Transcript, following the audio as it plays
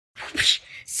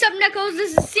Sup, Neckos?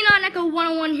 This is Sinon Echo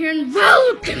 101 here, and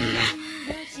welcome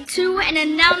to an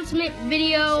announcement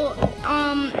video.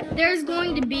 There's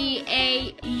going to be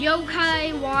a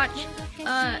Yokai Watch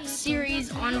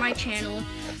series on my channel.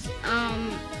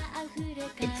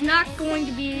 It's not going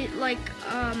to be like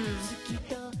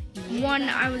one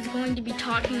I was going to be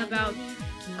talking about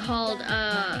called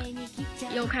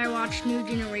Yokai Watch New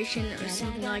Generation or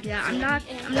something like that. I'm not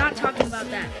talking about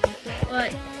that.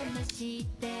 But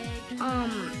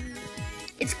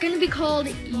it's gonna be called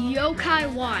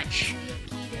Yokai Watch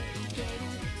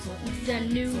The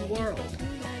New World.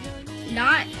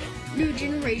 Not New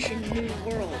Generation, New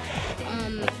World.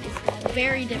 It's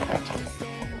very different.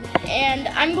 And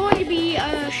I'm going to be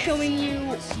showing you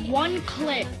one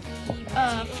clip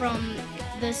from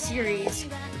the series.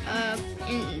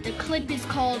 The clip is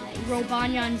called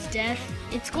Robanyan's Death.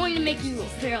 It's going to make you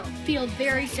feel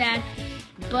very sad,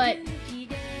 but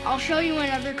I'll show you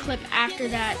another clip after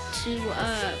that to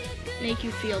make you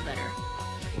feel better.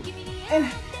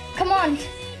 Come on,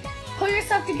 pull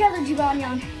yourself together,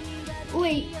 Robanyan.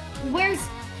 Wait, where's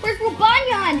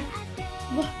Robanyan?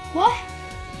 What?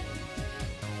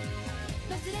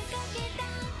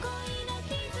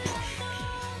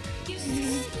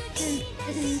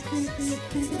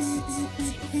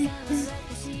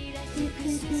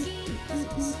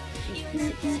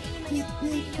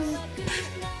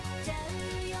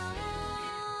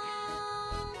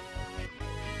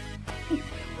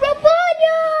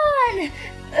 Robanyan!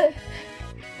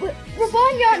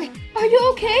 Robanyan, are you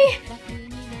okay?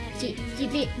 To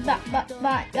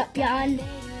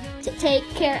take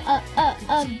care of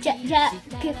Jack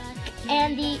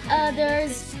and the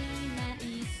others.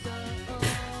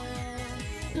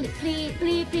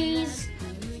 Please.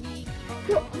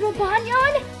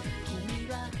 Robanyan?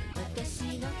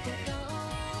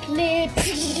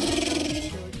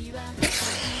 Please.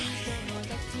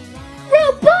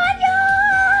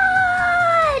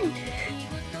 Robanyan!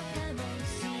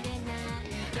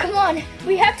 Come on,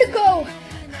 we have to go.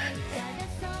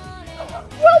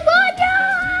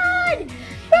 Robanyan!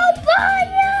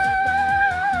 Robanyan!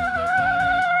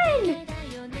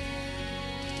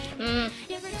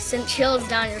 Sent chills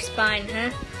down your spine,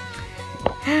 huh?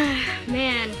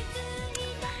 Man.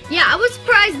 Yeah, I was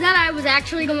surprised that I was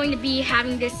actually going to be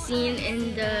having this scene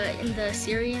in the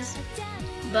series,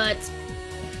 but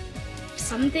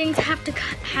some things have to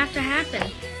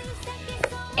happen.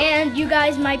 And you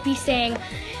guys might be saying,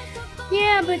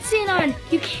 "Yeah, but Sinon,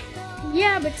 you can't.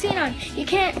 Yeah, but Sinon, you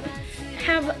can't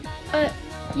have a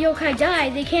yokai die.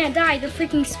 They can't die. They're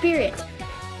freaking spirits."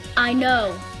 I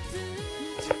know.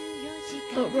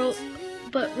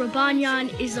 But Robanyan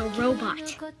is a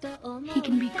robot. He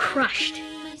can be crushed,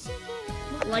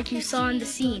 like you saw in the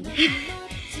scene.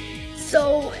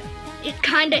 So it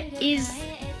kind of is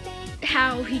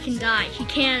how he can die. He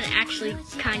can actually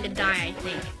kind of die, I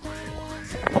think.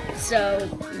 So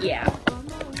yeah.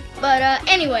 But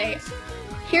anyway,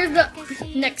 here's the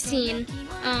next scene.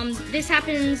 This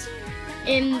happens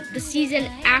in the season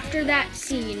after that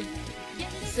scene.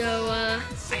 So I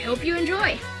hope you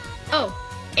enjoy. Oh,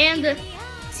 and the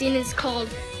scene is called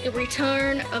The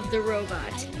Return of the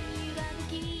Robot.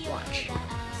 Watch.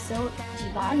 So,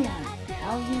 Robanyan,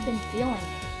 how have you been feeling?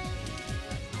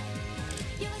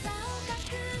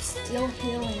 Still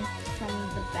healing from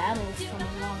the battles from a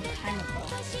long time ago.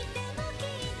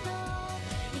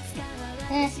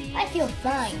 I feel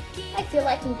fine. I feel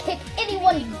I can kick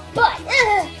anyone's butt.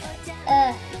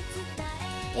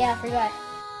 Yeah, I forgot.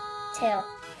 Tail.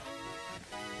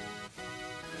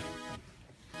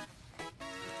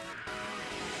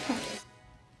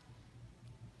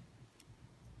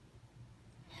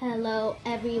 Hello,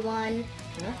 everyone.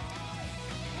 Huh?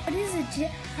 What is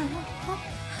it?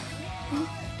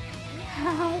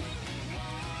 How?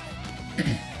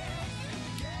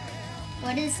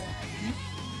 What is it?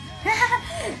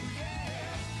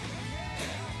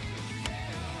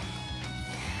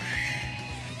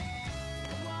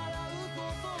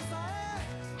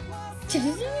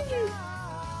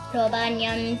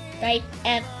 Robanyan, right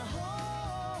F.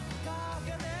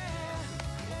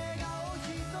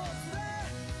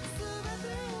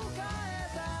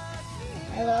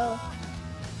 Hello,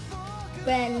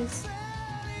 friends.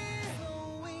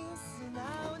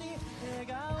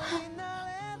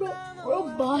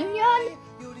 Robanyan?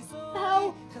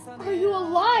 How are you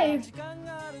alive?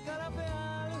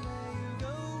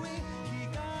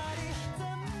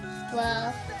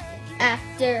 Well,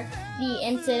 after the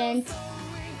incident,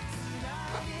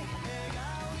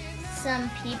 some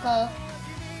people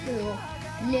who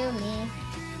knew me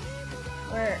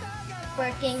were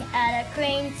working at a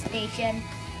crane station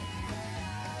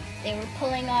They were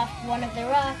pulling off one of the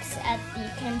rocks at the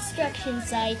construction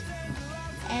site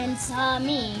and saw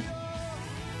me.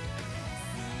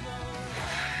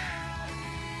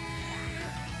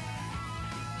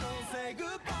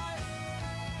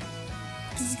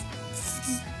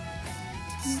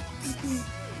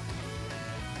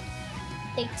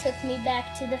 They took me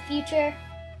back to the future,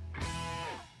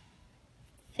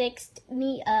 fixed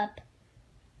me up.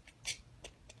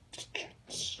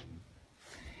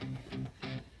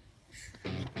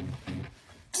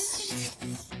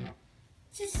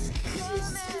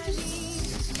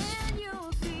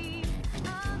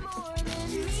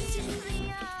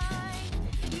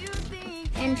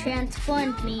 And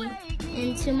transformed me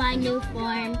into my new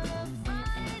form.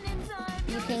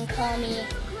 You can call me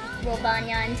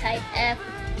Robanyan Type F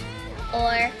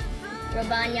or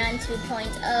Robanyan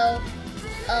 2.0,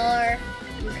 or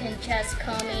you can just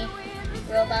call me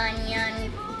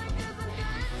Robanyan.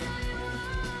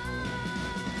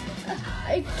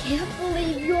 I can't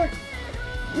believe you're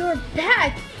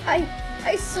back.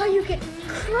 I saw you get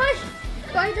crushed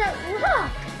by that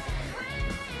rock.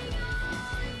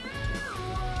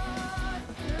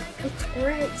 It's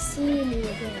great seeing you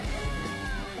again.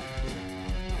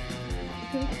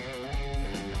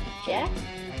 Jack?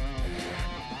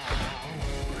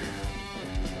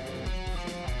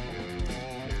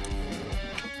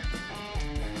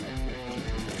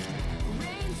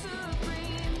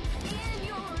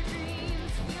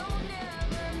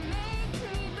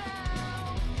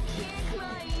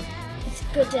 It's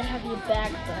good to have you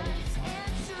back, buddy.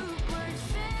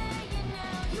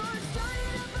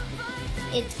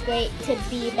 It's great to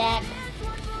be back.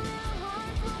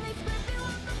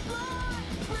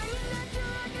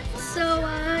 So,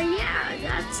 yeah,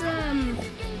 that's,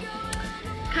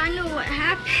 kind of what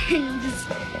happened.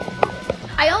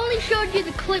 I only showed you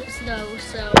the clips, though,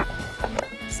 so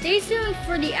stay tuned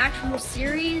for the actual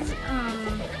series,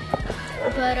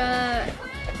 but,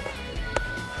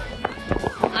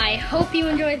 I hope you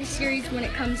enjoy the series when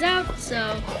it comes out,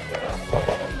 so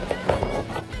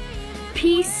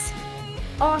peace,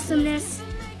 awesomeness,